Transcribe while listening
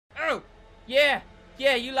Yeah,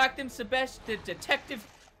 you like them the Detective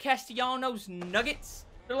Castellanos nuggets?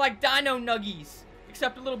 They're like Dino Nuggies,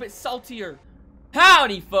 except a little bit saltier.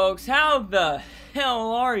 Howdy, folks. How the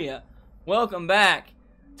hell are ya? Welcome back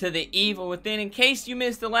to The Evil Within. In case you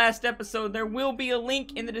missed the last episode, there will be a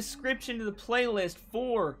link in the description to the playlist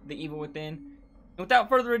for The Evil Within. And without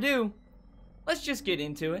further ado, let's just get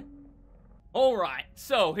into it. Alright,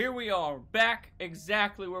 so here we are, back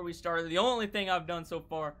exactly where we started. The only thing I've done so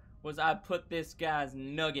far was I put this guy's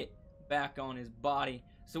nugget back on his body.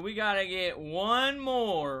 So we gotta get one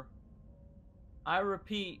more, I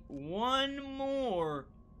repeat, one more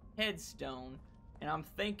headstone. And I'm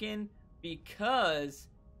thinking because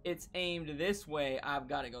it's aimed this way, I've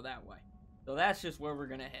got to go that way. So that's just where we're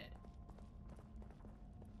gonna head.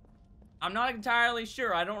 I'm not entirely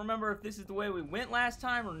sure. I don't remember if this is the way we went last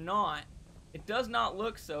time or not. It does not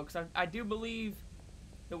look so, because I do believe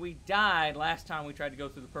that we died last time we tried to go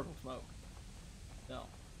through the purple smoke. So,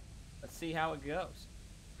 let's see how it goes.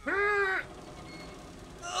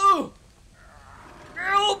 Oh!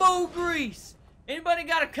 Elbow grease! Anybody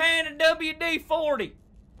got a can of WD-40?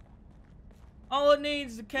 All it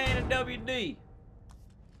needs is a can of WD.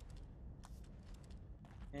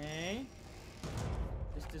 Okay.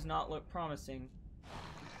 This does not look promising.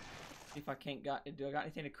 See if I can't do I got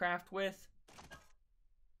anything to craft with?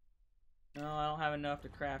 No, I don't have enough to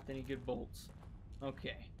craft any good bolts.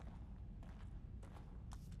 Okay.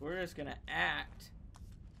 We're just gonna act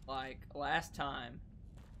like last time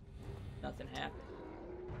nothing happened.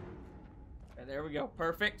 Okay, there we go.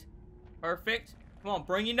 Perfect. Perfect. Come on,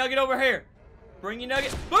 bring your nugget over here. Bring your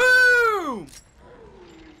nugget. Boom!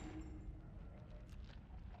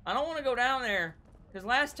 I don't want to go down there, because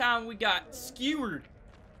last time we got skewered.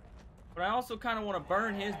 But I also kind of want to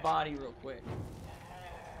burn his body real quick.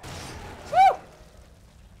 Woo!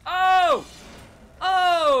 Oh!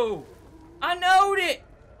 Oh! I knowed it!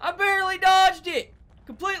 I barely dodged it!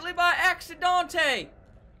 Completely by accidente!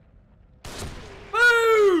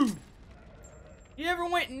 Boom! You ever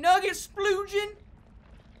went nugget splooging?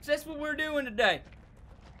 That's what we're doing today.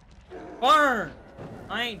 Burn!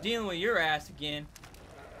 I ain't dealing with your ass again.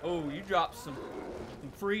 Oh, you dropped some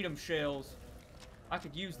freedom shells. I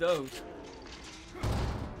could use those.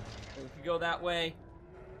 So we could go that way.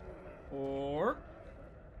 Or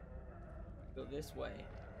go this way.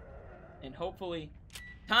 And hopefully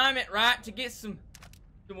time it right to get some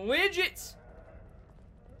widgets.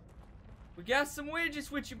 We got some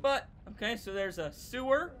widgets with your butt. Okay, so there's a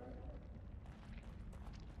sewer.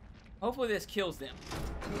 Hopefully this kills them.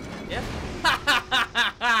 Yep.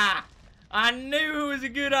 I knew it was a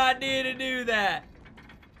good idea to do that.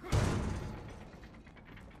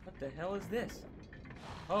 What the hell is this?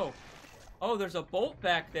 Oh. Oh, there's a bolt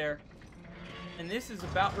back there. And this is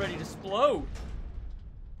about ready to explode.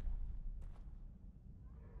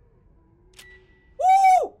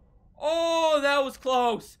 Woo! Oh, that was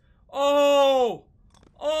close. Oh!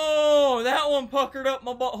 Oh, that one puckered up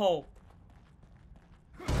my butthole.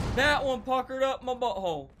 That one puckered up my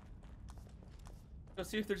butthole. Let's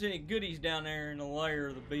see if there's any goodies down there in the lair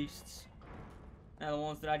of the beasts. Now the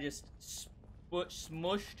ones that I just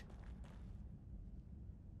smushed.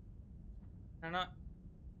 Can I not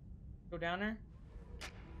go down there?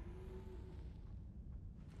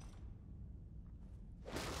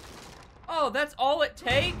 Oh, that's all it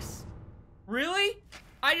takes? Really?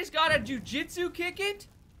 I just gotta jujitsu kick it?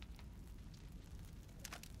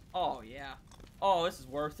 Oh, yeah. Oh, this is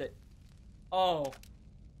worth it. Oh.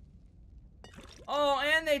 Oh,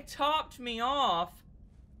 and they topped me off.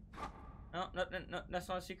 No, that's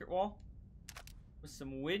not a secret wall. With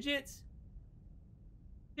some widgets?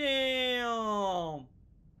 Damn.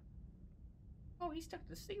 Oh, he's stuck to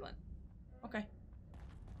the ceiling. Okay.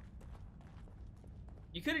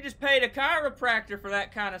 You could have just paid a chiropractor for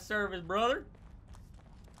that kind of service, brother.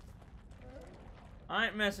 I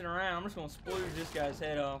ain't messing around. I'm just gonna splooge this guy's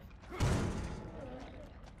head off.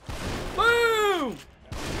 Boom!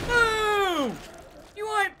 Boom! You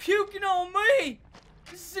ain't puking on me!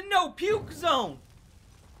 This is a no puke zone!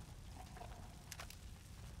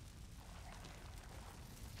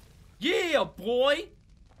 Yeah, boy!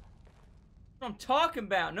 That's what I'm talking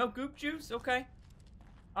about. No goop juice? Okay.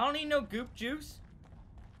 I don't need no goop juice.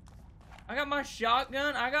 I got my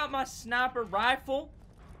shotgun. I got my sniper rifle.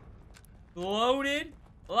 Loaded.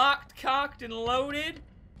 Locked, cocked, and loaded.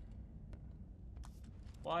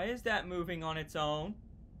 Why is that moving on its own?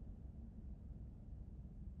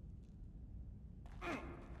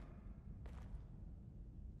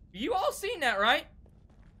 You all seen that, right?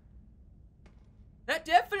 That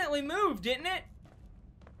definitely moved, didn't it?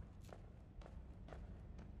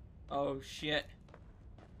 Oh, shit.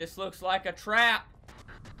 This looks like a trap.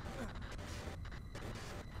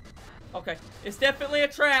 Okay, it's definitely a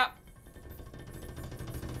trap.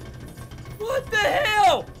 What the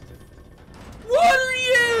hell? What are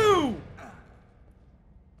you?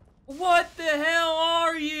 What the hell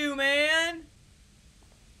are you, man?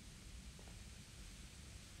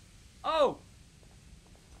 Oh.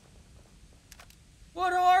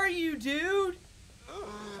 What are you, dude?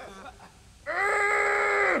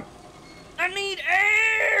 I need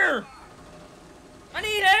air! I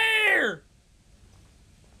need air!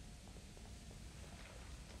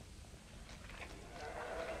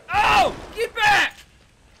 Oh! Get back!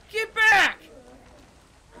 Get back!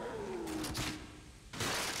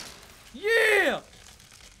 Yeah!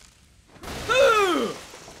 Ugh!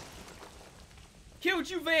 Killed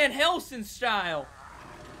you Van Helsing style.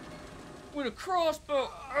 With a crossbow.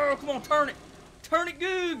 Oh, come on, turn it. Turn it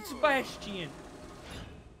good, Sebastian.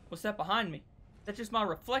 What's that behind me? Is that just my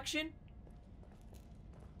reflection?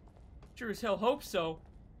 Sure as hell hope so.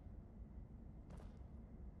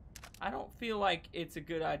 I don't feel like it's a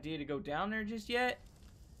good idea to go down there just yet.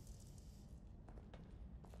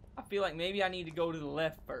 I feel like maybe I need to go to the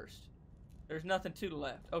left first. There's nothing to the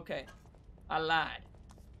left. Okay. I lied.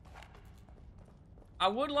 I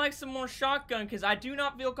would like some more shotgun because I do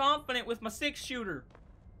not feel confident with my 6-shooter.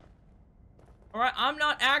 Alright, I'm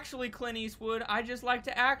not actually Clint Eastwood. I just like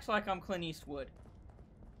to act like I'm Clint Eastwood.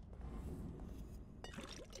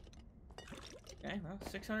 Okay, well,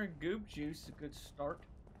 600 goop juice is a good start.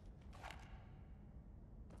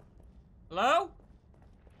 Hello?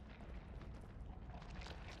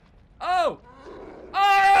 Oh!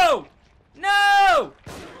 Oh! No!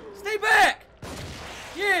 Stay back!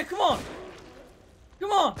 Yeah, come on!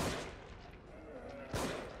 Come on!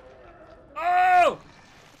 Oh!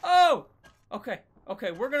 Oh! Okay,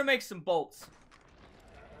 okay, we're gonna make some bolts.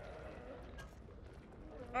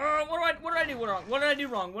 What did I do wrong? What did I do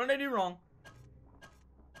wrong? What did I do wrong?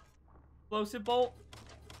 Explosive bolt.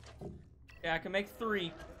 Yeah, I can make 3.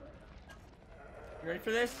 You ready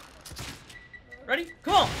for this? Ready?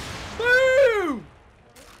 Come on! Boom!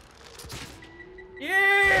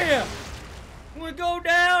 Yeah! I'm gonna go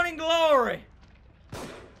down in glory. Come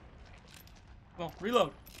on,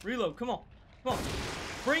 reload. Reload, come on. Come on.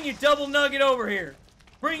 Bring your double nugget over here.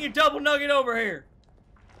 Bring your double nugget over here.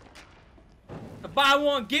 The buy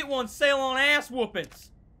one, get one sale on ass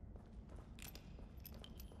whoopings.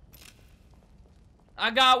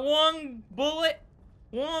 I got 1 bullet,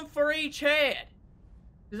 1 for each head.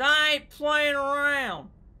 Because I ain't playing around.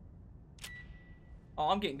 Oh,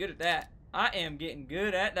 I'm getting good at that. I am getting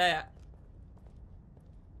good at that.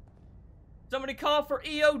 Somebody call for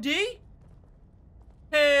EOD?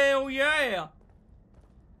 Hell yeah.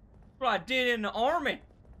 That's what I did in the army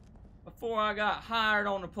before I got hired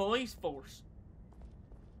on the police force.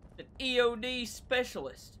 An EOD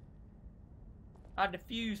specialist. I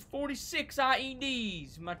defused 46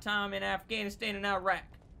 IEDs in my time in Afghanistan and Iraq.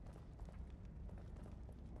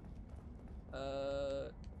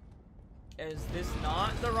 Is this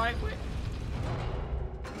not the right way?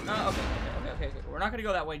 Okay. We're not gonna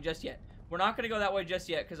go that way just yet. We're not gonna go that way just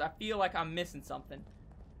yet, because I feel like I'm missing something.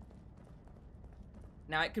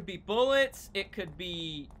 Now, it could be bullets, it could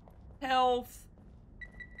be health.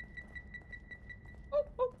 Oh.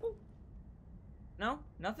 No?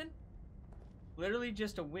 Nothing? Literally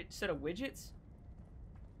just a set of widgets?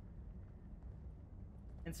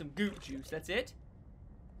 And some goop juice, that's it?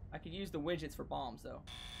 I could use the widgets for bombs, though.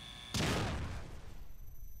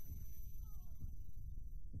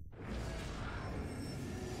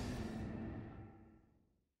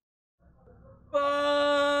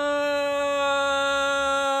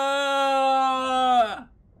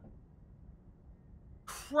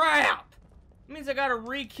 Crap! That means I gotta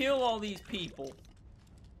re-kill all these people.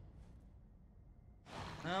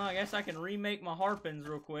 Well, I guess I can remake my harpins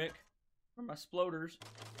real quick. Or my sploders.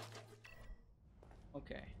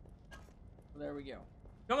 Okay. Well, there we go.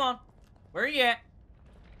 Come on. Where are you at?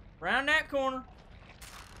 Round that corner.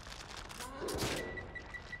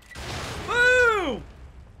 Boom!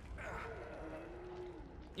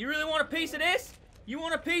 You really want a piece of this? You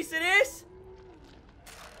want a piece of this?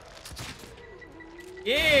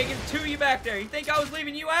 Yeah, get the 2 of you back there. You think I was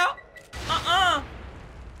leaving you out? Uh-uh.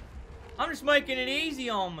 I'm just making it easy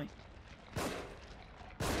on me.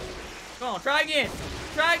 Come on, try again.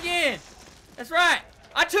 Try again. That's right.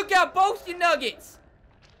 I took out both your nuggets.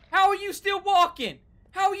 How are you still walking?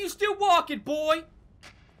 How are you still walking, boy?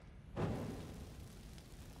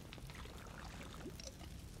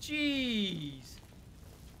 Jeez.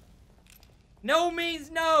 No means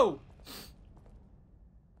no.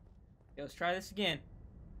 Okay, let's try this again.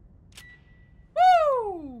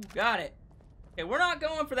 Woo! Got it. Okay, we're not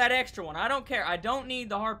going for that extra one. I don't care. I don't need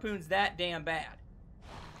the harpoons that damn bad.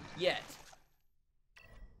 Yet.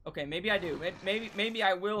 Okay, maybe I do. Maybe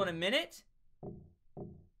I will in a minute.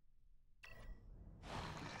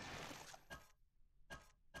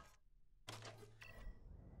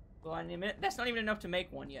 Well, I need a minute. That's not even enough to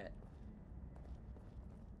make one yet.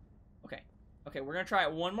 Okay. Okay, we're gonna try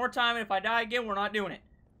it one more time, and if I die again, we're not doing it.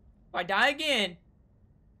 If I die again,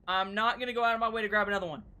 I'm not gonna go out of my way to grab another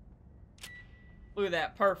one. Look at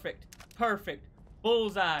that. Perfect. Perfect.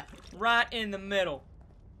 Bullseye. Right in the middle.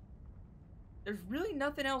 There's really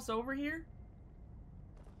nothing else over here?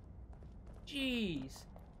 Jeez.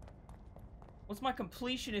 What's my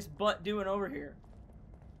completionist butt doing over here?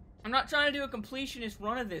 I'm not trying to do a completionist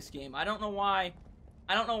run of this game. I don't know why.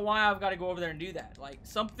 I don't know why I've got to go over there and do that. Like,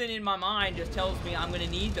 something in my mind just tells me I'm going to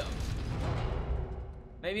need those.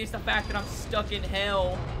 Maybe it's the fact that I'm stuck in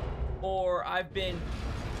hell, or I've been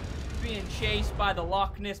being chased by the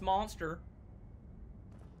Loch Ness Monster.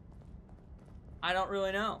 I don't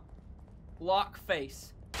really know. Lock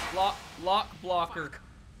face. Lock blocker.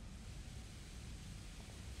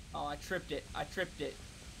 Oh, I tripped it. I tripped it.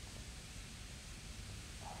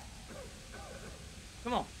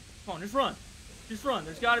 Come on. Come on, just run. Just run.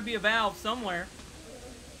 There's got to be a valve somewhere.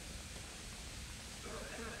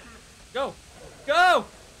 Go. Go!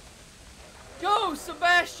 Go,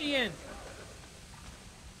 Sebastian!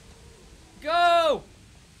 Go!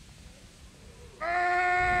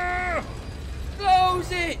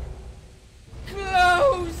 Close it!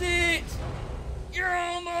 Close it! You're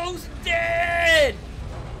almost dead!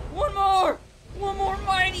 One more! One more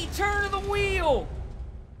mighty turn of the wheel!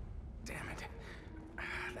 Damn it.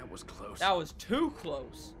 That was close. That was too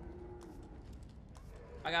close.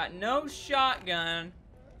 I got no shotgun.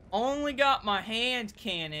 Only got my hand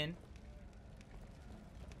cannon.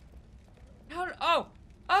 How did,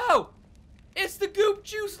 oh! It's the Goop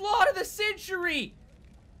Juice Lot of the Century!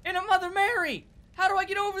 And a Mother Mary! How do I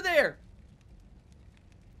get over there?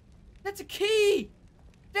 That's a key!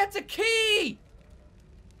 That's a key!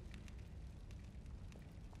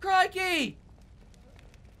 Crikey!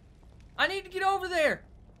 I need to get over there!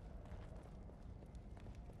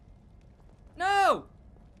 No!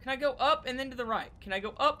 Can I go up and then to the right? Can I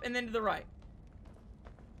go up and then to the right?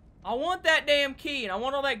 I want that damn key, and I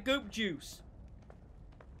want all that goop juice.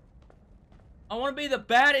 I want to be the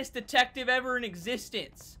baddest detective ever in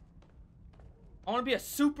existence. I want to be a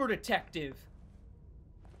super detective.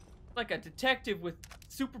 Like a detective with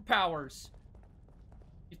superpowers.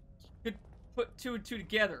 You could put two and two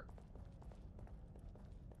together.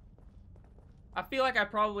 I feel like I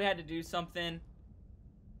probably had to do something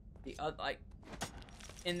like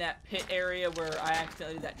in that pit area where I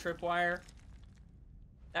accidentally did that tripwire.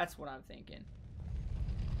 That's what I'm thinking.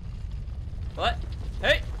 What?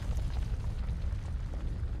 Hey!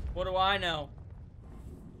 What do I know?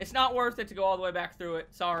 It's not worth it to go all the way back through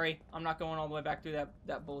it. Sorry. I'm not going all the way back through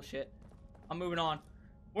that bullshit. I'm moving on.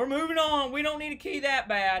 We're moving on. We don't need a key that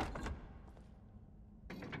bad.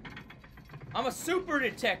 I'm a super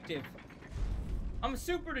detective. I'm a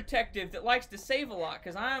super detective that likes to save a lot,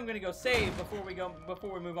 because I'm going to go save before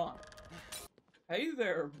we move on. Hey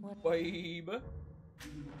there, babe.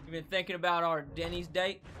 You been thinking about our Denny's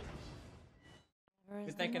date?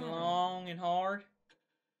 Been thinking long and hard?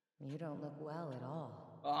 You don't look well at all.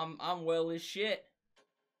 I'm well as shit.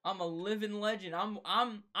 I'm a living legend.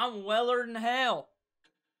 I'm weller than hell.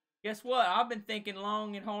 Guess what? I've been thinking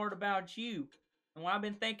long and hard about you. And when I've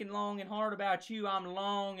been thinking long and hard about you, I'm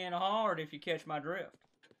long and hard, if you catch my drift.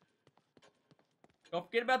 Don't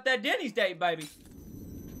forget about that Denny's date, baby.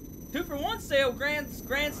 2-for-1 sale, Grand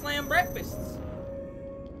Slam breakfasts.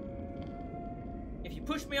 If you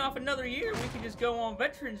push me off another year, we can just go on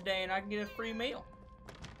Veterans Day and I can get a free meal.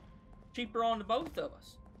 Cheaper on to both of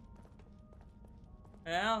us.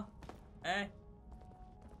 Well, hey.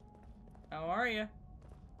 How are you?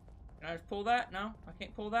 Can I just pull that? No, I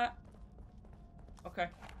can't pull that. Okay.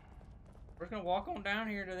 We're just gonna walk on down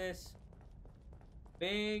here to this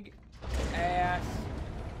big ass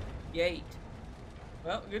gate.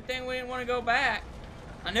 Well, good thing we didn't want to go back.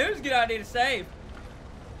 I knew it was a good idea to save.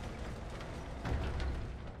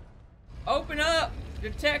 Open up!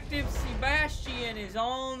 Detective Sebastian is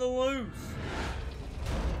on the loose.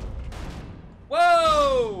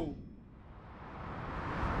 Whoa!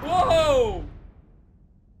 Whoa!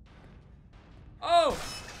 Oh!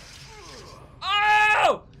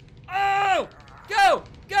 Oh! Oh! Go!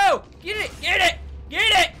 Go! Get it! Get it!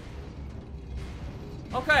 Get it!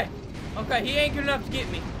 Okay. Okay, he ain't good enough to get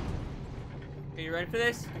me. Okay, you ready for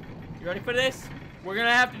this? You ready for this? We're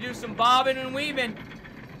gonna have to do some bobbing and weaving.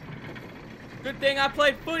 Good thing I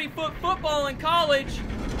played football in college.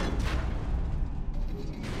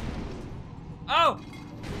 Oh!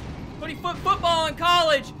 Football in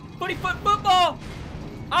college. Football.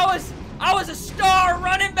 I was a star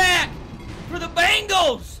running back for the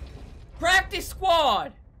Bengals. Practice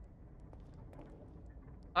squad.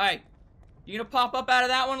 Alright. You gonna pop up out of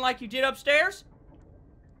that one like you did upstairs?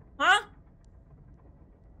 Huh?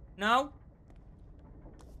 No?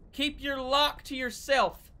 Keep your lock to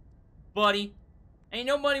yourself, buddy. Ain't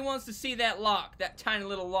nobody wants to see that lock, that tiny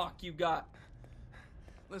little lock you got.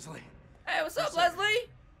 Leslie. Hey, what's up, Leslie?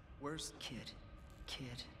 Where's Kid.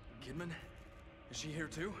 Kidman? Is she here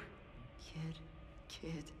too?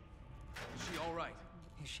 Kid. Is she all right?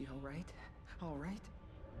 Is she alright? Alright?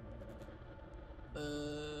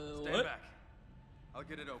 Stand What? back. I'll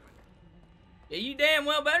get it open. Yeah, you damn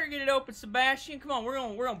well better get it open, Sebastian. Come on, we're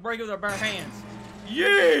gonna break it with our bare hands.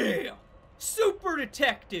 Yeah! Super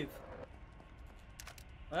detective.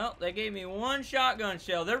 Well, they gave me one shotgun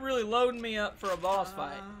shell. They're really loading me up for a boss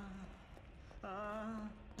fight.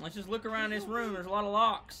 Let's just look around this room. There's a lot of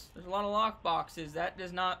locks. There's a lot of lock boxes. That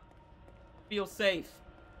does not feel safe.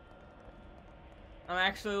 I'm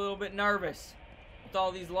actually a little bit nervous with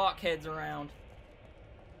all these lock heads around.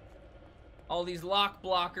 All these lock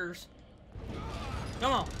blockers.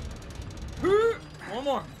 Come on. One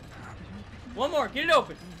more. One more. Get it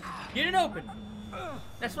open. Get it open.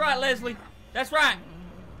 That's right, Leslie. That's right.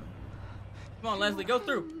 Come on, Leslie. Go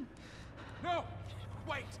through. No!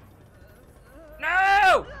 Wait!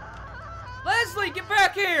 No! Leslie, get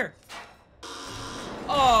back here!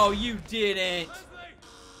 Oh, you didn't. Leslie!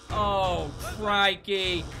 Oh,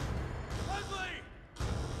 crikey. Leslie!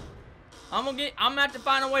 I'm gonna have to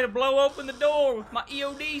find a way to blow open the door with my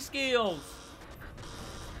EOD skills.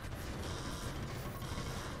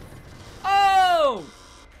 Oh!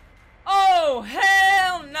 Oh,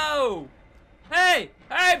 hell no! Hey,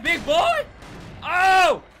 big boy!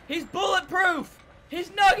 Oh, he's bulletproof! His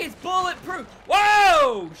nugget's bulletproof!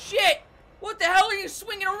 Whoa! Shit! What the hell are you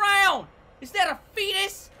swinging around? Is that a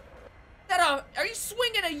fetus? Are you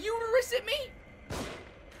swinging a uterus at me?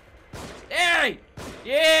 Hey!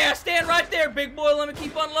 Yeah, stand right there, big boy. Let me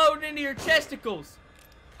keep unloading into your testicles.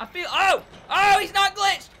 I feel, oh, he's not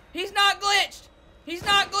glitched. He's not glitched. He's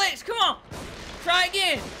not glitched. Come on. Try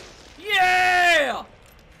again. Yeah!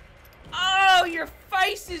 Oh, your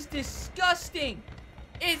face is disgusting.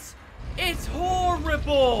 It's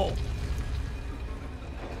horrible.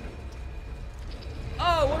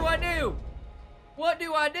 Oh, what do I do? What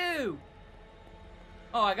do I do?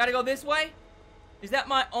 Oh, I gotta go this way? Is that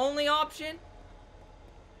my only option?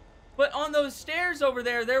 But on those stairs over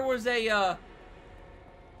there, there was a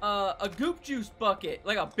goop juice bucket,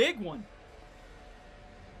 like a big one.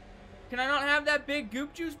 Can I not have that big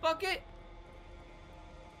goop juice bucket?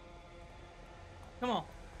 Come on.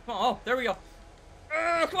 Come on. Oh, there we go.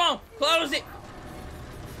 Come on. Close it.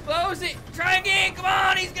 Close it. Try again. Come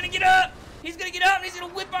on. He's going to get up. He's going to get up and he's going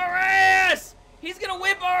to whip our ass. He's going to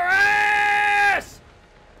whip our ass.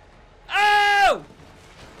 Oh.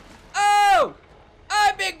 Oh.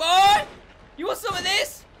 Hi, big boy. You want some of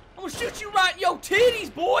this? I'm going to shoot you right in your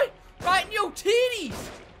titties, boy. Right in your titties.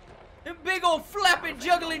 Them big old flapping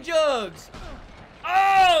juggling jugs.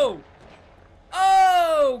 Oh.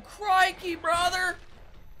 Oh, crikey, brother.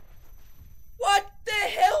 What the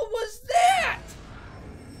hell was that?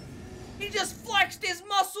 He just flexed his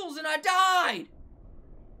muscles and I died.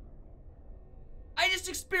 I just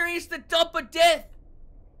experienced the dump of death.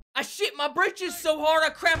 I shit my britches so hard I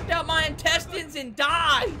cramped out my intestines and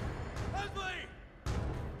died. Leslie!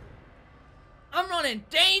 I'm running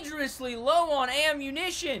dangerously low on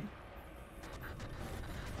ammunition.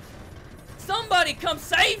 Somebody come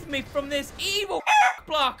save me from this evil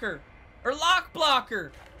blocker. Or lock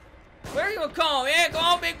blocker. Where are you gonna call? Yeah, go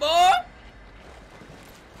on, big boy.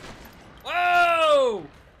 Whoa!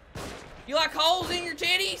 You like holes in your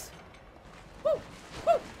titties? Woo!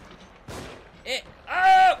 Woo!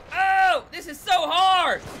 Oh! This is so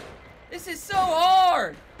hard! This is so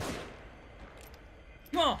hard!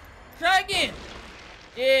 Come on, try again.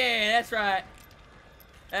 Yeah, that's right.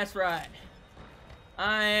 That's right.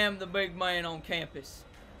 I am the big man on campus.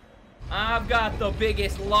 I've got the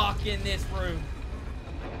biggest lock in this room.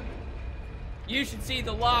 You should see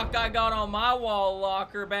the lock I got on my wall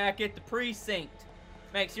locker back at the precinct.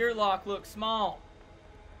 Makes your lock look small.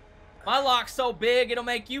 My lock's so big, it'll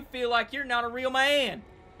make you feel like you're not a real man.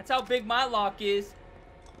 That's how big my lock is.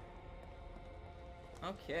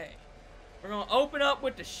 Okay. We're gonna open up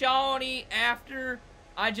with the Shawnee after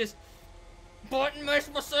I just button mash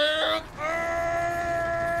myself.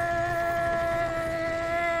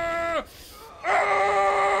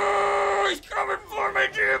 He's me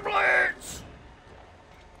giblets!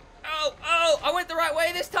 Oh, I went the right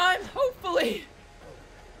way this time? Hopefully.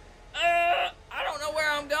 I don't know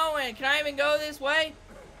where I'm going. Can I even go this way?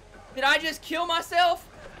 Did I just kill myself?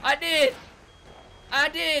 I did. I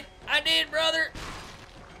did, brother.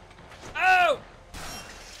 Oh!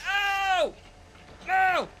 Oh!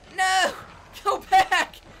 No! No! Go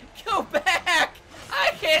back! Go back!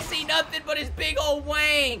 I can't see nothing but his big old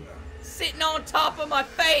wang sitting on top of my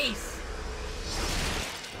face.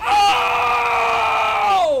 Oh!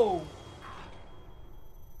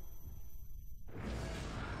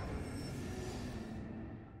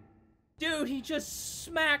 Dude, he just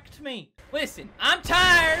smacked me. Listen, I'm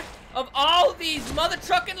tired of all these mother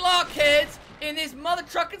trucking lockheads in this mother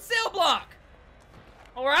trucking cell block.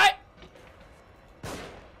 Alright?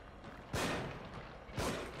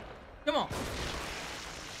 Come on.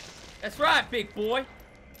 That's right, big boy.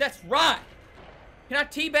 That's right. Can I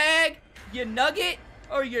teabag your nugget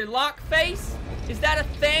or your lock face? Is that a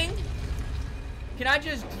thing? Can I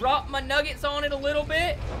just drop my nuggets on it a little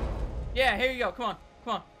bit? Yeah, here you go. Come on.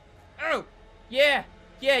 Come on. Oh, yeah.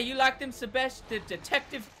 Yeah, you like them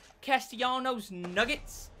Detective Castellanos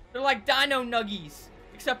nuggets? They're like dino nuggies,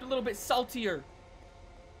 except a little bit saltier.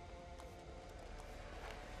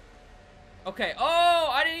 Okay. Oh,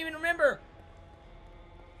 I didn't even remember.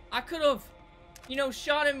 I could have, you know,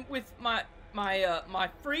 shot him with my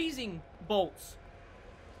freezing bolts.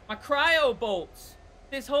 My cryo bolts.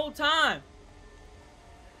 This whole time.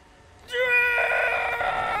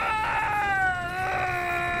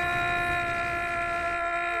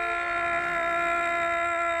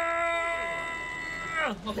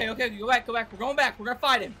 Okay, go back. We're going back. We're gonna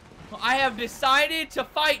fight him. I have decided to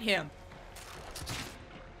fight him.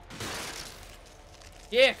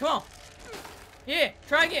 Yeah, come on. Yeah,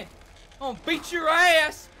 try again. I'm gonna beat your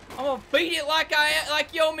ass. I'm gonna beat it like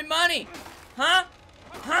you owe me money. Huh?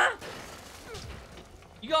 Huh?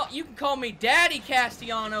 You can call me Daddy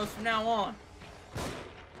Castellanos from now on.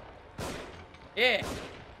 Yeah,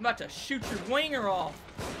 I'm about to shoot your winger off.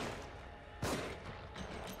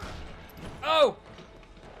 Oh!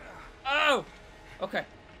 Oh! Okay.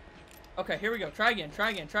 Okay, here we go. Try again.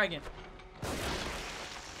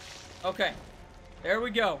 Okay. There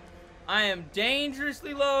we go. I am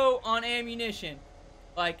dangerously low on ammunition.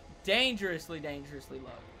 Like, dangerously low.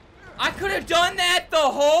 I could have done that the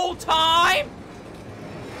whole time?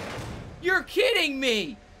 You're kidding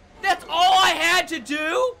me! That's all I had to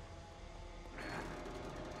do?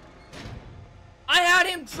 I had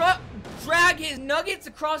him drag his nuggets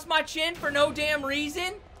across my chin for no damn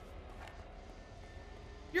reason?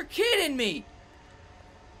 You're kidding me!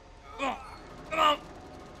 Come on!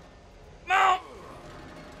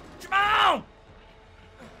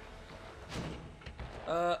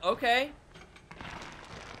 Okay.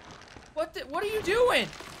 What are you doing?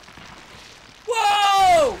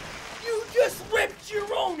 Whoa! You just ripped your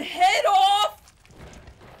own head off?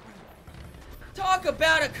 Talk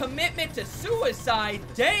about a commitment to suicide,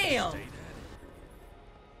 damn!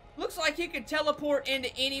 Looks like you could teleport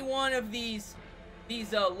into any one of these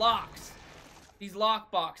locks. These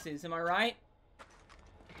lock boxes, am I right?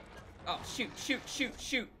 Oh, shoot.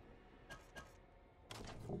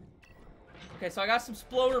 Okay, so I got some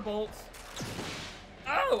sploder bolts.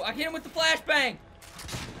 Oh, I hit him with the flashbang.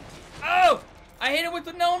 Oh, I hit him with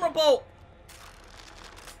the normal bolt.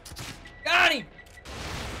 Got him.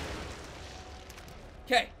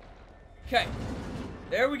 Okay.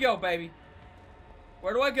 There we go, baby.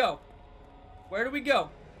 Where do I go? Where do we go?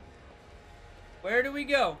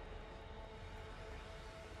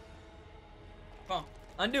 Come on,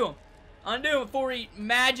 undo him. Undo him before he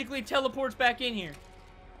magically teleports back in here.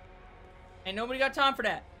 Ain't nobody got time for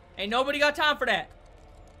that.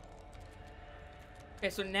 Okay,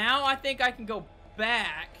 so now I think I can go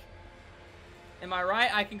back. Am I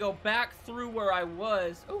right? I can go back through where I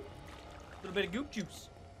was. Oh, a little bit of goop juice.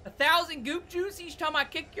 1,000 goop juice each time I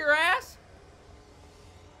kick your ass?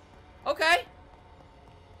 Okay.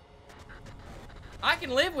 I can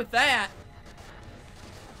live with that.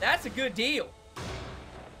 That's a good deal.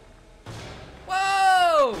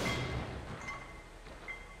 Whoa!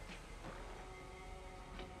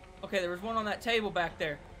 Okay, there was one on that table back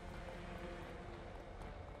there.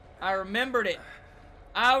 I remembered it.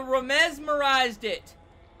 I mesmerized it.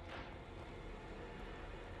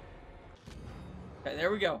 Okay,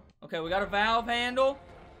 there we go. Okay, we got a valve handle.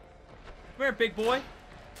 Come here, big boy.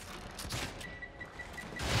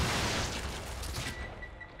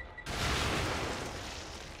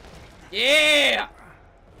 Yeah!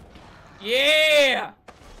 Yeah!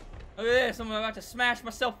 Look at this. I'm about to smash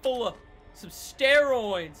myself full of some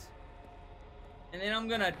steroids. And then I'm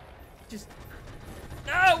gonna just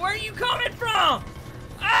No, where are you coming from?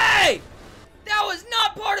 Hey! That was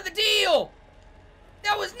not part of the deal!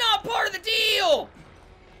 That was not part of the deal!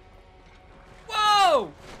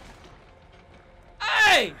 Whoa!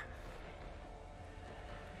 Hey!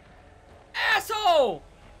 Asshole!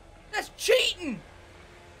 That's cheating!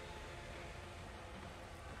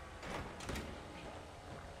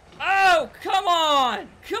 Oh, come on!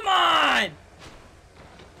 Come on!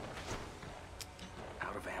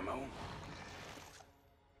 Out of ammo. Can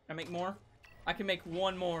I make more? I can make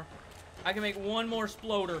one more. I can make one more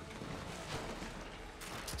sploder.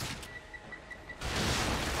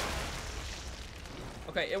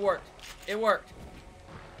 Okay, it worked. It worked.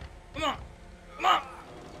 Come on. Come on.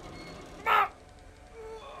 Come on.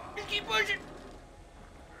 Just keep pushing.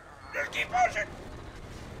 Just keep pushing.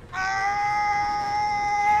 Oh!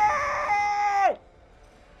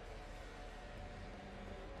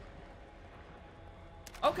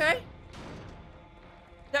 Okay.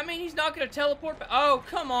 That mean he's not gonna teleport back? Oh,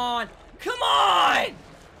 come on. Come on!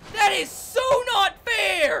 That is so not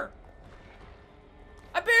fair!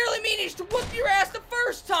 I barely managed to whoop your ass the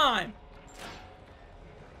first time!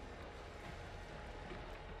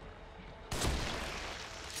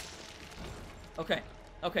 Okay.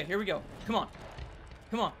 Okay, here we go. Come on.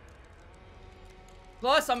 Come on.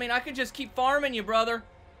 Plus, I mean, I could just keep farming you, brother.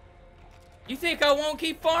 You think I won't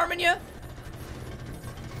keep farming you?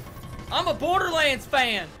 I'm a Borderlands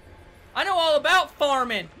fan. I know all about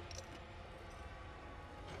farming.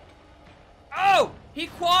 Oh! He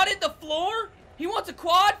quadded the floor? He wants a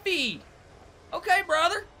quad feed. Okay,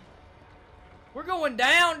 brother. We're going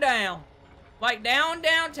down. Like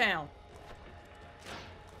downtown.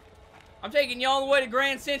 I'm taking you all the way to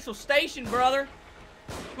Grand Central Station, brother.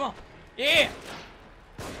 Come on. Yeah.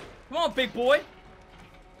 Come on, big boy.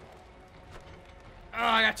 Oh,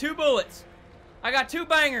 I got 2 bullets. I got 2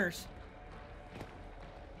 bangers.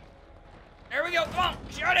 There we go. Come on.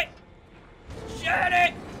 Shut it. Shut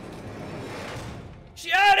it.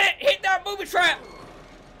 Shut it. Hit that booby trap.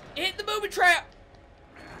 Hit the booby trap.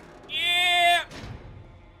 Yeah.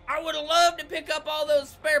 I would have loved to pick up all those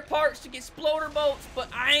spare parts to get sploder bolts, but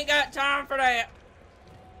I ain't got time for that.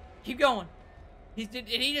 Keep going. Did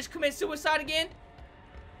he just commit suicide again?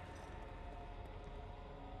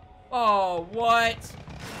 Oh, what?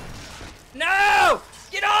 No!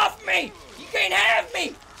 Get off me! You can't have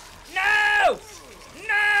me! No!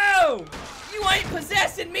 No! You ain't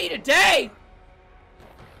possessing me today!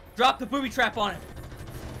 Drop the booby trap on him.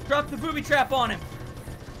 Drop the booby trap on him.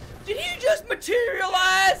 Did he just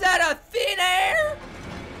materialize out of thin air?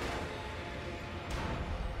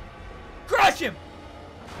 Crush him!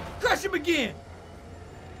 Crush him again!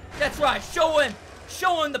 That's right, show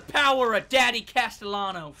him the power of Daddy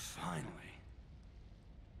Castellano. Finally.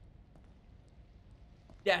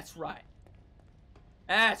 That's right.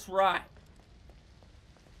 That's right.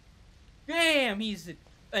 Damn, he's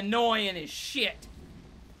annoying as shit.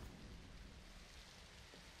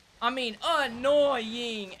 I mean,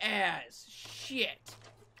 annoying as shit.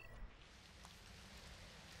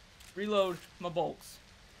 Reload my bolts.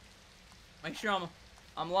 Make sure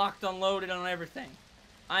I'm locked, unloaded on everything.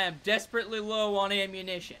 I am desperately low on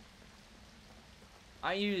ammunition.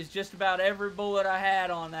 I used just about every bullet I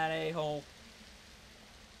had on that a-hole.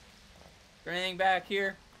 Is there anything back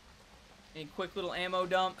here? Any quick little ammo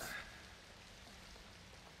dumps?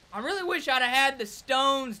 I really wish I'd have had the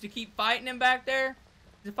stones to keep fighting him back there.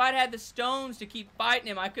 If I'd had the stones to keep fighting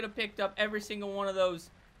him, I could have picked up every single one of those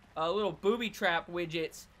little booby trap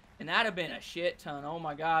widgets. And that'd have been a shit ton. Oh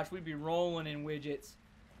my gosh, we'd be rolling in widgets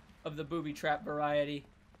of the booby trap variety.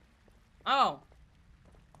 Oh.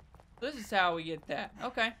 This is how we get that.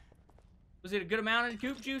 Okay. Was it a good amount of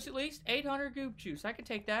goop juice at least? 800 goop juice. I could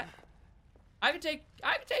take that. I could take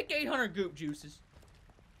 800 goop juices.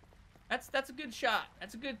 That's a good shot.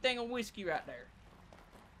 That's a good thing of whiskey right there.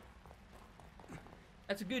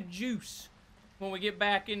 That's a good juice when we get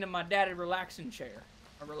back into my daddy relaxing chair.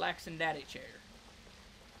 A relaxing daddy chair.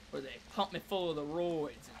 Where they pump me full of the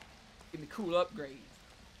roids and give me cool upgrades.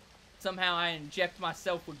 Somehow I inject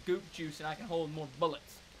myself with goop juice and I can hold more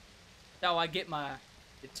bullets. That's how I get my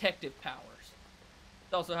detective powers.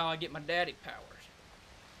 It's also how I get my daddy powers.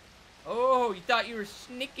 Oh, you thought you were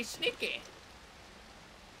sneaky?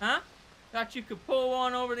 Huh? Thought you could pull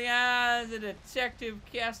one over the eyes of Detective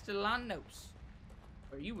Castellanos.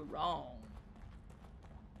 Or you were wrong.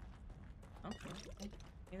 Okay.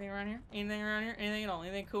 Anything around here? Anything around here? Anything at all?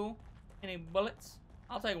 Anything cool? Any bullets?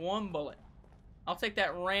 I'll take 1 bullet. I'll take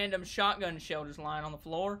that random shotgun shell just lying on the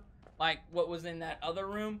floor. Like what was in that other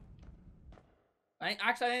room.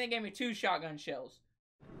 Actually, I think they gave me 2 shotgun shells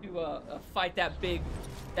to fight that big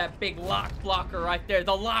That big lock blocker right there.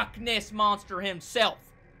 The Loch Ness Monster himself.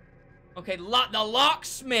 Okay, the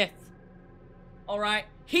locksmith. Alright?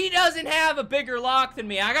 He doesn't have a bigger lock than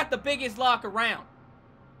me. I got the biggest lock around.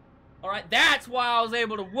 Alright? That's why I was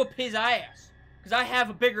able to whoop his ass. Because I have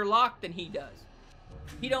a bigger lock than he does.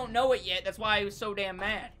 He don't know it yet. That's why he was so damn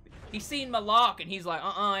mad. He seen my lock and he's like,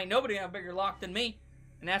 ain't nobody got a bigger lock than me.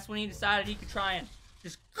 And that's when he decided he could try and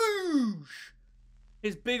just goosh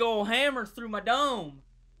his big old hammer through my dome.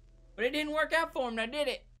 But it didn't work out for him, now did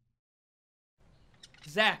it?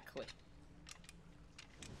 Exactly.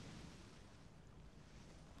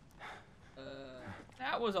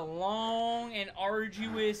 That was a long and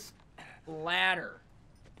arduous ladder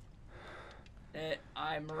that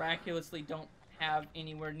I miraculously don't have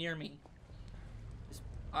anywhere near me.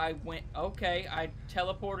 I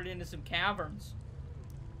teleported into some caverns.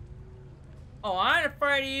 Oh, I ain't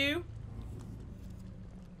afraid of you.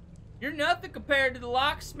 You're nothing compared to the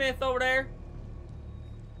locksmith over there.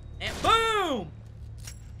 And boom!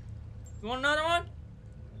 You want another one?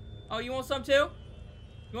 Oh, you want some too?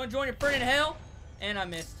 You want to join your friend in hell? And I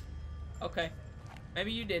missed. Okay.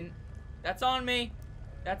 Maybe you didn't. That's on me.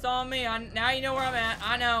 That's on me. Now you know where I'm at.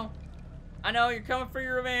 I know. I know you're coming for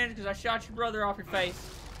your revenge because I shot your brother off your face.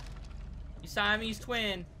 You Siamese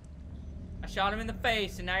twin. I shot him in the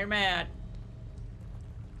face and now you're mad.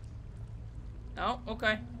 Oh,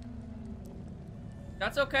 okay.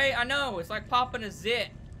 That's okay. I know. It's like popping a zit.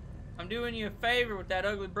 I'm doing you a favor with that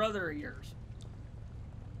ugly brother of yours.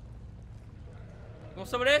 You want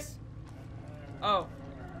some of this? Oh.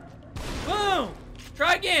 Boom!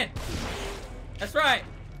 Try again! That's right.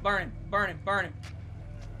 Burn him. Burn him. Burn him.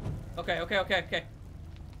 Okay.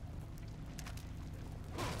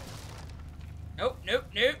 Nope.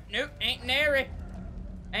 Ain't nary.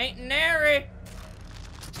 Ain't nary.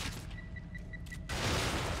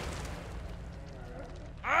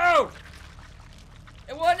 Oh!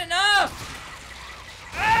 It wasn't enough!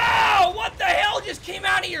 Oh! What the hell just came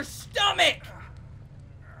out of your stomach?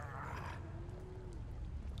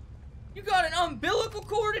 You got an umbilical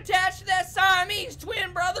cord attached to that Siamese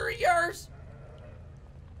twin brother of yours?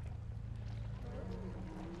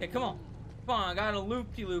 Okay, come on. Come on, I gotta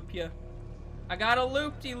loop-de-loop ya. I gotta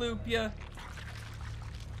loop-de-loop ya.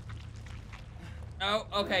 Oh,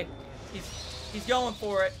 okay. He's going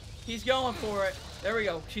for it. He's going for it. There we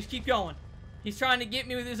go. Just keep going. He's trying to get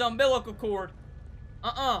me with his umbilical cord.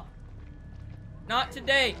 Not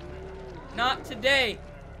today. Not today.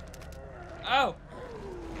 Oh.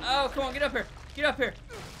 Oh, come on, get up here. Get up here.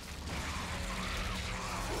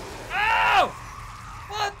 Oh!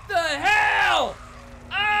 What the hell?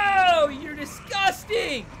 Oh, you're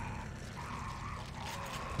disgusting.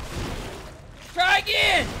 Try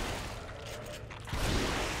again.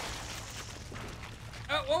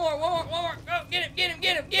 Oh, one more. Oh,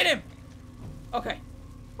 get him. Okay.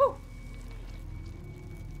 Woo.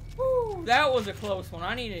 Woo, that was a close one.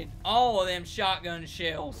 I needed all of them shotgun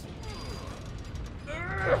shells.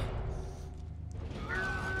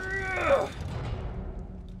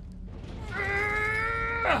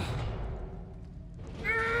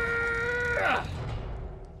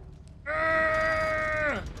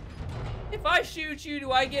 If I shoot you,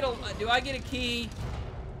 do I get a key?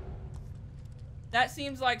 That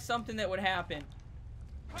seems like something that would happen.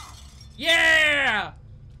 Yeah!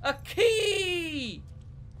 A key!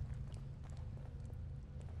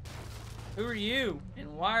 Who are you?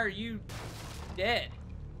 And why are you dead?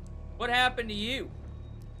 What happened to you?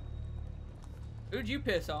 Who'd you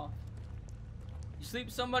piss off? You sleep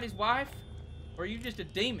with somebody's wife? Or are you just a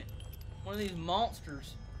demon? One of these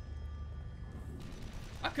monsters.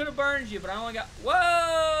 I could have burned you, but I only got...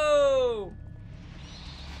 Whoa!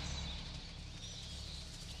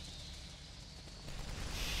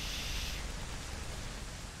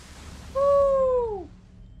 Woo!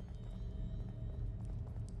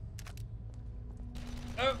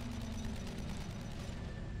 Oh.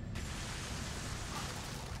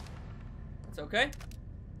 It's okay.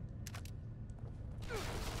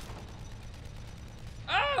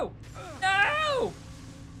 Oh! No!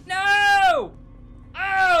 No!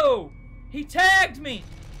 Oh! He tagged me!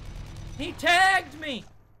 He tagged me!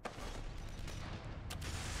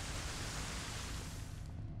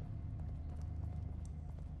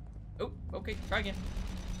 Oh, okay, try again.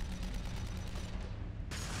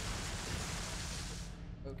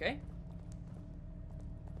 Okay.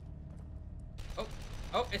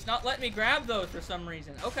 Oh, it's not letting me grab those for some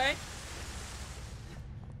reason. Okay.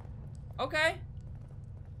 Okay.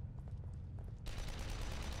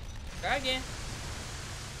 Try again.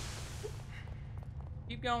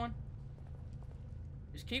 Keep going.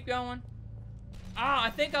 Just keep going. Ah, I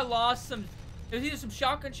think I lost some It was either some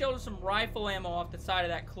shotgun shells or some rifle ammo off the side of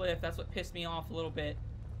that cliff. That's what pissed me off a little bit.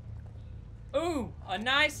 Ooh, a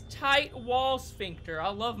nice tight wall sphincter. I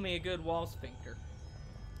love me a good wall sphincter.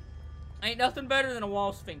 Ain't nothing better than a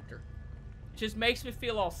wall sphincter. It just makes me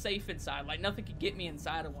feel all safe inside. Like nothing could get me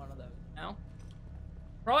inside of one of those, you know?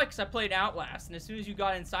 Probably because I played Outlast, and as soon as you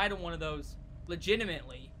got inside of one of those,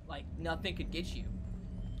 legitimately, like, nothing could get you.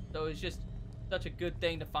 So it's just such a good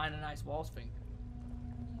thing to find a nice wall sphincter.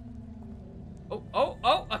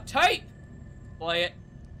 Oh, a tape! Play it.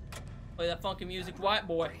 Play that funky music, white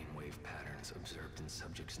boy. Brainwave patterns observed in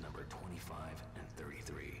subjects number 25 and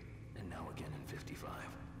 33, and now again in 55.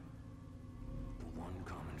 The one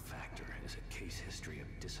common factor is a case history of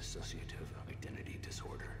dissociative identity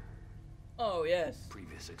disorder. Oh, yes.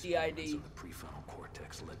 Previous experiments DID. on the prefrontal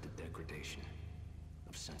cortex led to degradation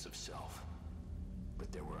of sense of self.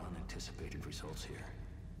 But there were unanticipated results here.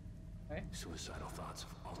 Okay. Suicidal thoughts of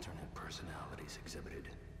alternate personalities exhibited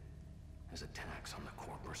as attacks on the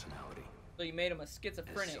core personality. So you made him a As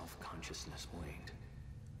schizophrenic. self-consciousness waned,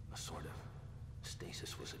 a sort of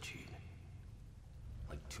stasis was achieved.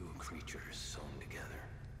 Like two creatures sewn together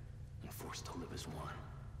and forced to live as one,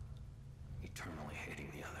 eternally hating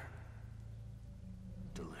the other.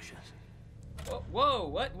 Delicious.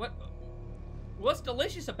 Whoa, what's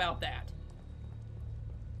delicious about that?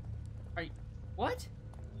 Are you, what?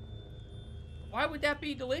 Why would that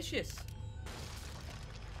be delicious?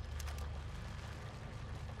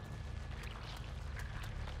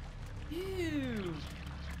 Ew.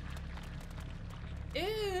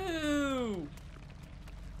 Ew.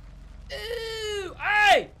 Ew.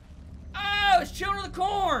 Hey! Oh, it's chewing on the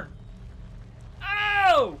corn.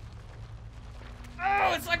 Oh!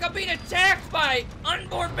 Oh, it's like I'm being attacked by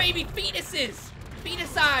unborn baby fetuses.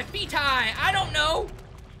 Feti, I don't know.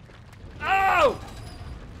 Oh!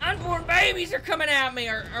 Unborn babies are coming at me,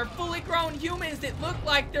 or fully grown humans that look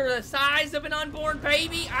like they're the size of an unborn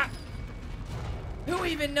baby. Who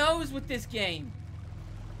even knows with this game?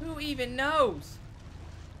 Who even knows?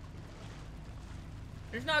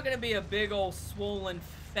 There's not gonna be a big old swollen,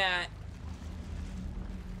 fat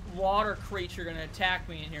water creature gonna attack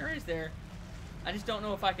me in here, is there? I just don't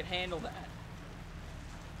know if I could handle that.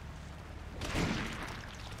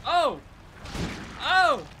 Oh!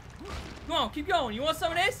 Oh! Come on, keep going. You want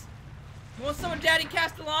some of this? You want some of Daddy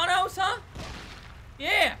Castellanos, huh?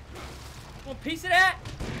 Yeah! You want a piece of that?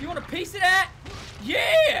 You want a piece of that?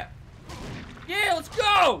 Yeah! Yeah, let's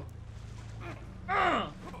go! I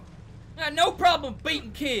got no problem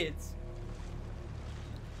beating kids.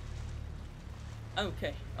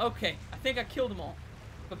 Okay, okay. I think I killed them all.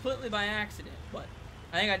 Completely by accident, but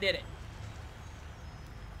I think I did it.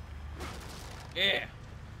 Yeah.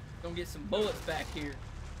 Gonna get some bullets back here.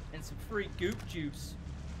 And some free goop juice.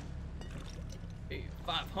 Hey,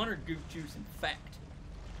 500 goop juice, in fact.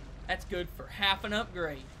 That's good for half an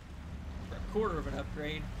upgrade. For a quarter of an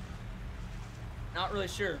upgrade. Not really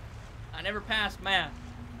sure. I never passed math.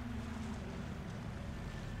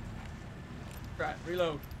 Right,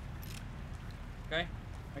 reload. Okay,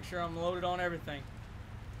 make sure I'm loaded on everything.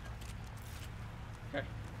 Okay,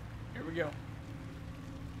 here we go.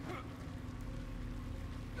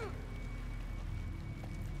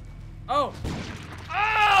 Oh!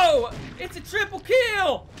 Oh! It's a triple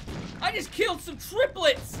kill! I just killed some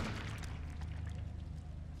triplets!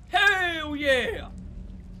 Hell yeah!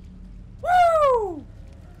 Woo!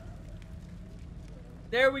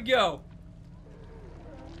 There we go.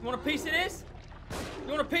 You want a piece of this? You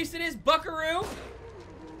want a piece of this, buckaroo?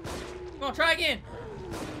 Come on, try again.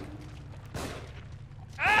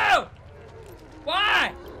 Oh!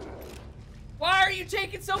 Why? Why are you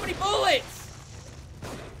taking so many bullets?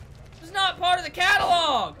 This is not part of the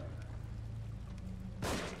catalog.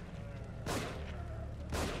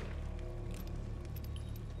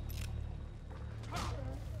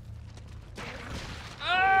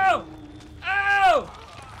 Oh! Oh!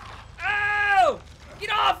 Oh!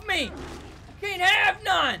 Get off me! Can't have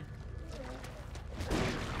none!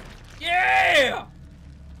 Yeah!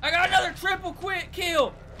 I got another triple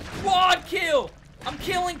kill! Quad kill! I'm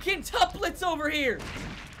killing quintuplets over here!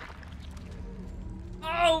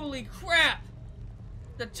 Holy crap!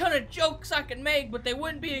 There's a ton of jokes I can make, but they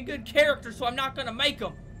wouldn't be in good character, so I'm not gonna make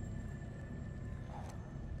them.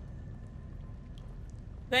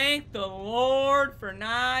 Thank the Lord for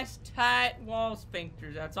nice, tight wall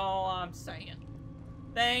sphincters. That's all I'm saying.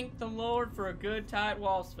 Thank the Lord for a good, tight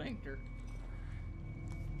wall sphincter.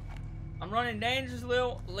 I'm running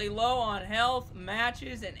dangerously low on health,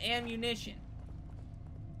 matches, and ammunition.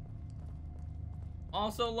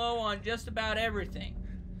 Also low on just about everything.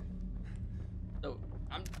 So,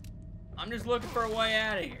 I'm just looking for a way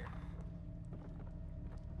out of here.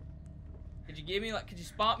 Could you give me, like, could you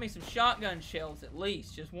spot me some shotgun shells at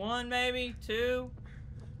least? Just one, maybe? 2?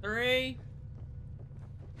 3?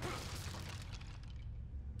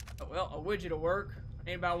 Oh, well, a widget will work. I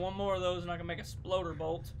need about one more of those and I can make a sploder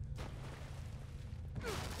bolt.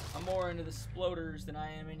 I'm more into the sploders than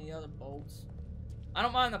I am any other bolts. I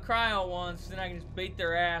don't mind the cryo ones, because then I can just beat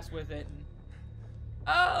their ass with it.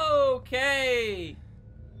 Okay.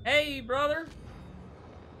 Hey, brother.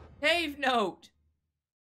 Cave note.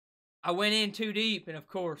 I went in too deep, and of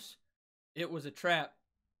course, it was a trap.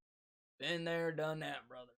 Been there, done that,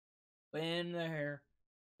 brother. Been there,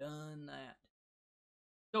 done that.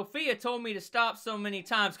 Sophia told me to stop so many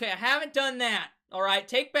times. Okay, I haven't done that. All right,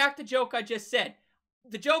 take back the joke I just said.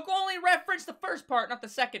 The joke only referenced the first part, not the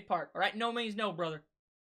second part. All right, no means no, brother.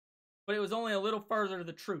 But it was only a little further to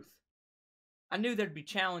the truth. I knew there'd be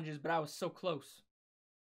challenges, but I was so close.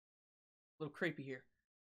 A little creepy here.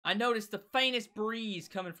 I noticed the faintest breeze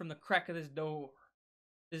coming from the crack of this door.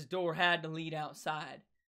 This door had to lead outside.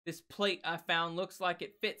 This plate I found looks like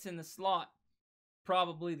it fits in the slot.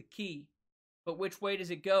 Probably the key. But which way does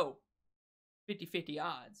it go? 50-50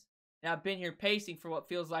 odds. And I've been here pacing for what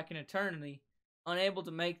feels like an eternity, unable to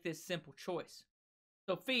make this simple choice.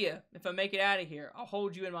 Sophia, if I make it out of here, I'll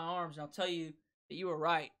hold you in my arms and I'll tell you that you were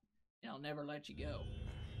right, and I'll never let you go.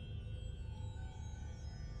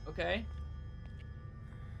 Okay.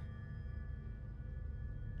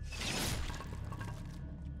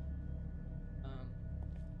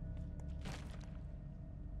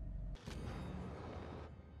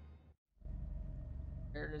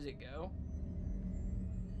 Where does it go?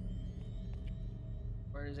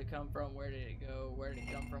 Where does it come from? Where did it go? Where did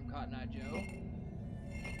it come from, Cotton Eye Joe?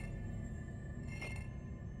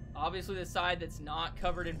 Obviously the side that's not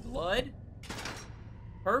covered in blood.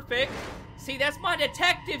 Perfect. See, that's my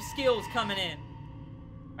detective skills coming in.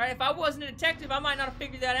 Alright, if I wasn't a detective, I might not have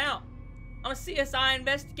figured that out. I'm a CSI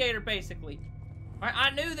investigator, basically. Alright,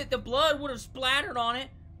 I knew that the blood would have splattered on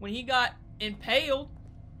it when he got impaled.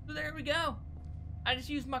 So there we go. I just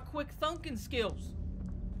used my quick thinking skills.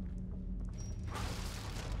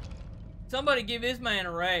 Somebody give this man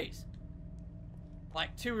a raise.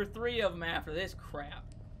 Like 2 or 3 of them after this crap.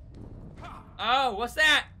 Oh, what's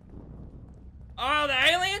that? Oh, the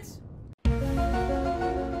aliens?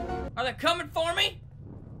 Are they coming for me?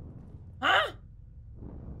 Huh?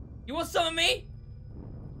 You want some of me?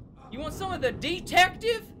 You want some of the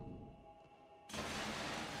detective?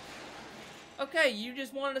 Okay, you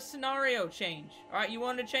just wanted a scenario change. Alright, you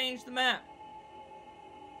wanted to change the map.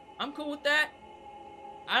 I'm cool with that.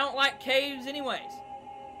 I don't like caves anyways.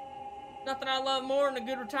 Nothing I love more than a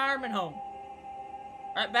good retirement home.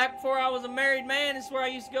 Right back before I was a married man, this is where I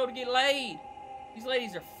used to go to get laid. These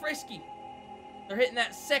ladies are frisky. They're hitting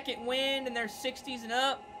that second wind in their 60s and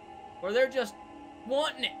up, where they're just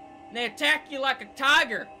wanting it. And they attack you like a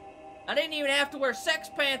tiger. I didn't even have to wear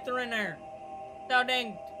Sex Panther in there. That's how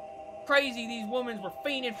dang crazy these women were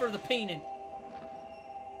fiending for the peening.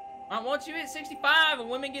 Alright, once you hit 65, a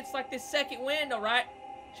woman gets like this second wind, alright?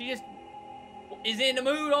 She just is in the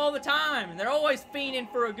mood all the time, and they're always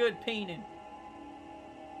fiending for a good peening.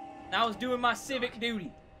 I was doing my civic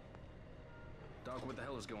duty. Doc, what the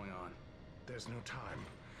hell is going on? There's no time.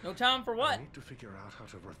 No time for what? I need to figure out how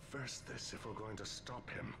to reverse this if we're going to stop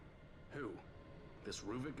him. Who? This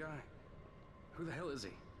Ruvik guy? Who the hell is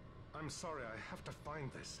he? I'm sorry, I have to find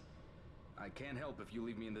this. I can't help if you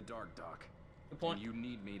leave me in the dark, Doc. Good point. And you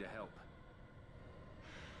need me to help.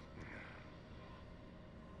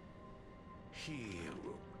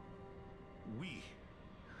 We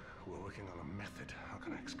were working on a method. How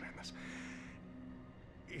can I explain this?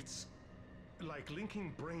 It's like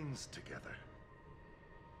linking brains together.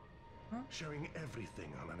 Huh? Showing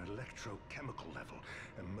everything on an electrochemical level.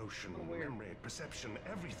 Emotion, memory, perception,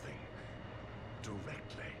 everything.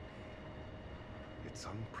 Directly. It's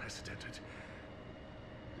unprecedented.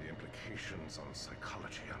 The implications on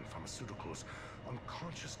psychology, on pharmaceuticals, on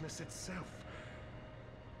consciousness itself.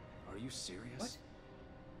 Are you serious? What?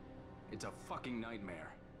 It's a fucking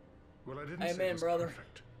nightmare. Well, I didn't say Amen, it was brother.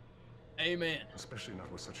 perfect. Amen. Especially not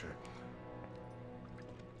with such a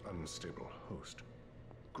unstable host.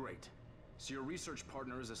 Great. So your research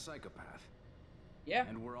partner is a psychopath. Yeah,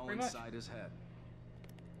 And we're all pretty much. inside his head.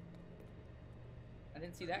 I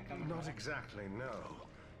didn't see that coming. Not exactly, no.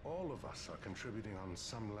 All of us are contributing on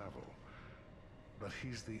some level. But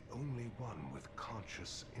he's the only one with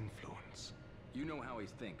conscious influence. You know how he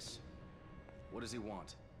thinks. What does he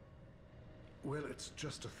want? Well, it's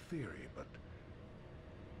just a theory, but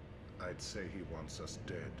I'd say he wants us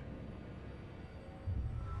dead.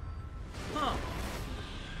 Huh.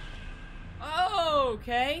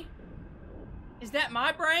 Okay. Is that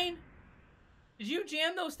my brain? Did you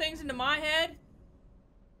jam those things into my head?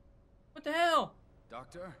 What the hell?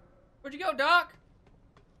 Doctor? Where'd you go, Doc?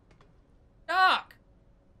 Doc!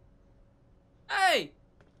 Hey!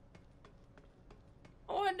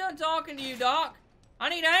 I wasn't done talking to you, Doc. I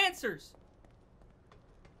need answers.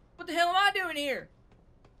 What the hell am I doing here?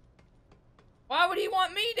 Why would he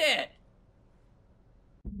want me dead?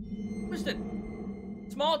 Just a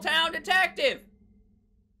small town detective.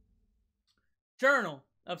 Journal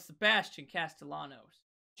of Sebastian Castellanos,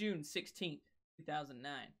 June 16th,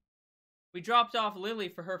 2009. We dropped off Lily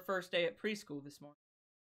for her first day at preschool this morning.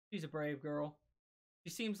 She's a brave girl.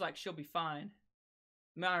 She seems like she'll be fine.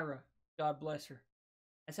 Myra, God bless her,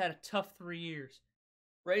 has had a tough 3 years.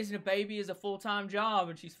 Raising a baby is a full-time job,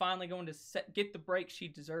 and she's finally going to get the break she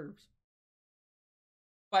deserves.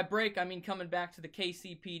 By break, I mean coming back to the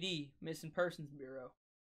KCPD, Missing Persons Bureau.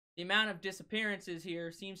 The amount of disappearances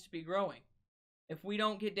here seems to be growing. If we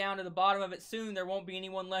don't get down to the bottom of it soon, there won't be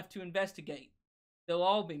anyone left to investigate. They'll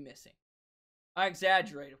all be missing. I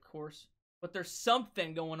exaggerate, of course, but there's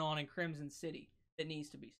something going on in Crimson City that needs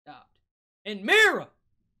to be stopped. And Mira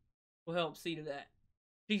will help see to that.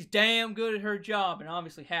 She's damn good at her job and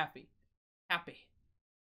obviously happy. Happy.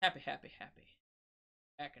 Backing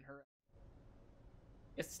her up.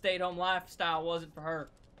 Guess the stay-at-home lifestyle wasn't for her.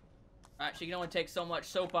 Alright, she can only take so much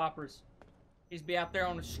soap operas. She needs to be out there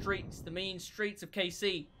on the streets, the mean streets of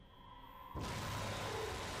KC.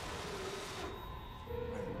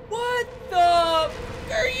 What the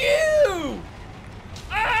f are you?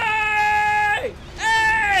 Hey!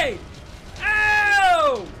 Hey!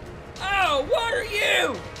 Oh! Oh, what are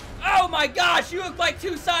you? Oh my gosh, you look like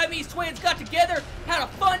two Siamese twins got together, had a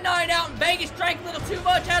fun night out in Vegas, drank a little too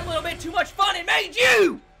much, had a little bit too much fun, and made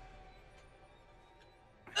you!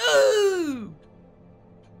 Ooh!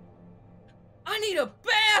 I need a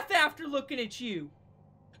bath after looking at you.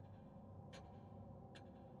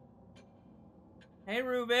 Hey,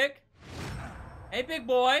 Rubik. Hey, big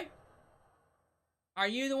boy. Are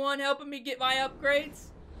you the one helping me get my upgrades?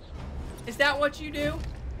 Is that what you do?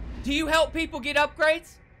 Do you help people get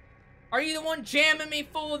upgrades? Are you the one jamming me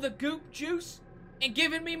full of the goop juice and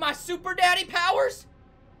giving me my super daddy powers?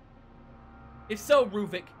 If so,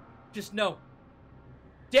 Ruvik, just know,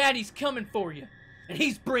 Daddy's coming for you, and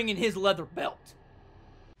he's bringing his leather belt.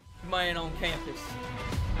 Man on campus.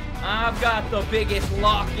 I've got the biggest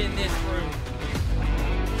lock in this room.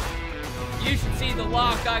 You should see the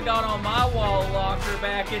lock I got on my wall locker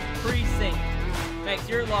back at the precinct. Makes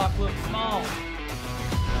your lock look small.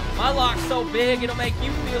 My lock's so big, it'll make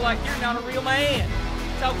you feel like you're not a real man.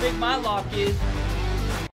 That's how big my lock is.